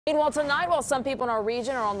Meanwhile, tonight, while some people in our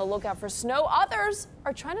region are on the lookout for snow, others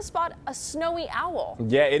are trying to spot a snowy owl.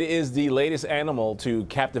 Yeah, it is the latest animal to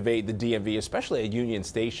captivate the DMV, especially at Union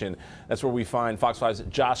Station. That's where we find Fox 5's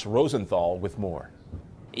Josh Rosenthal with more.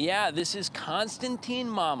 Yeah, this is Konstantine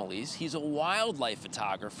Mamalis. He's a wildlife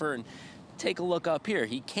photographer, and take a look up here.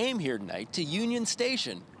 He came here tonight to Union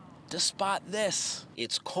Station to spot this.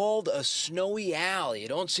 It's called a snowy owl. You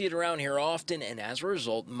don't see it around here often, and as a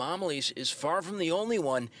result, Mamalis is far from the only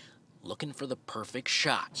one looking for the perfect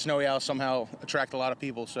shot. Snowy owls somehow attract a lot of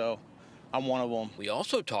people, so I'm one of them. We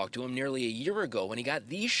also talked to him nearly a year ago when he got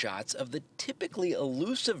these shots of the typically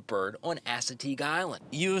elusive bird on Assateague Island.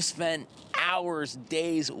 You have spent hours,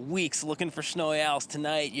 days, weeks looking for snowy owls.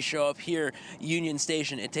 Tonight, you show up here, Union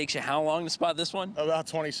Station. It takes you how long to spot this one? About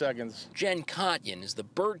 20 seconds. Jen Kottyan is the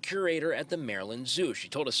bird curator at the Maryland Zoo. She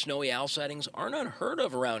told us snowy owl sightings aren't unheard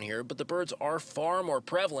of around here, but the birds are far more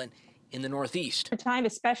prevalent in the Northeast. For time,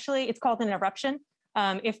 especially, it's called an eruption.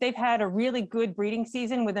 If they've had a really good breeding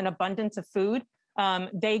season with an abundance of food,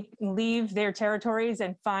 they leave their territories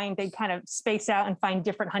and they kind of space out and find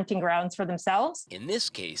different hunting grounds for themselves. In this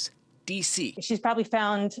case, DC. She's probably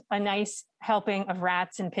found a nice helping of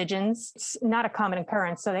rats and pigeons. It's not a common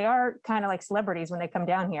occurrence, so they are kind of like celebrities when they come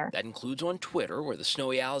down here. That includes on Twitter, where the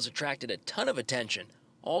snowy owl has attracted a ton of attention.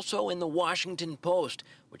 Also in the Washington Post,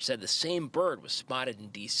 which said the same bird was spotted in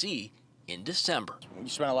DC in December. You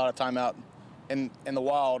spend a lot of time out in the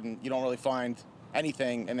wild and you don't really find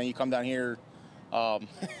anything, and then you come down here,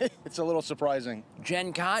 it's a little surprising.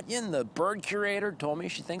 Jen Kottyan, the bird curator, told me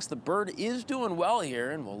she thinks the bird is doing well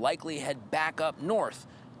here and will likely head back up north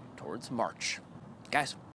towards March. Guys.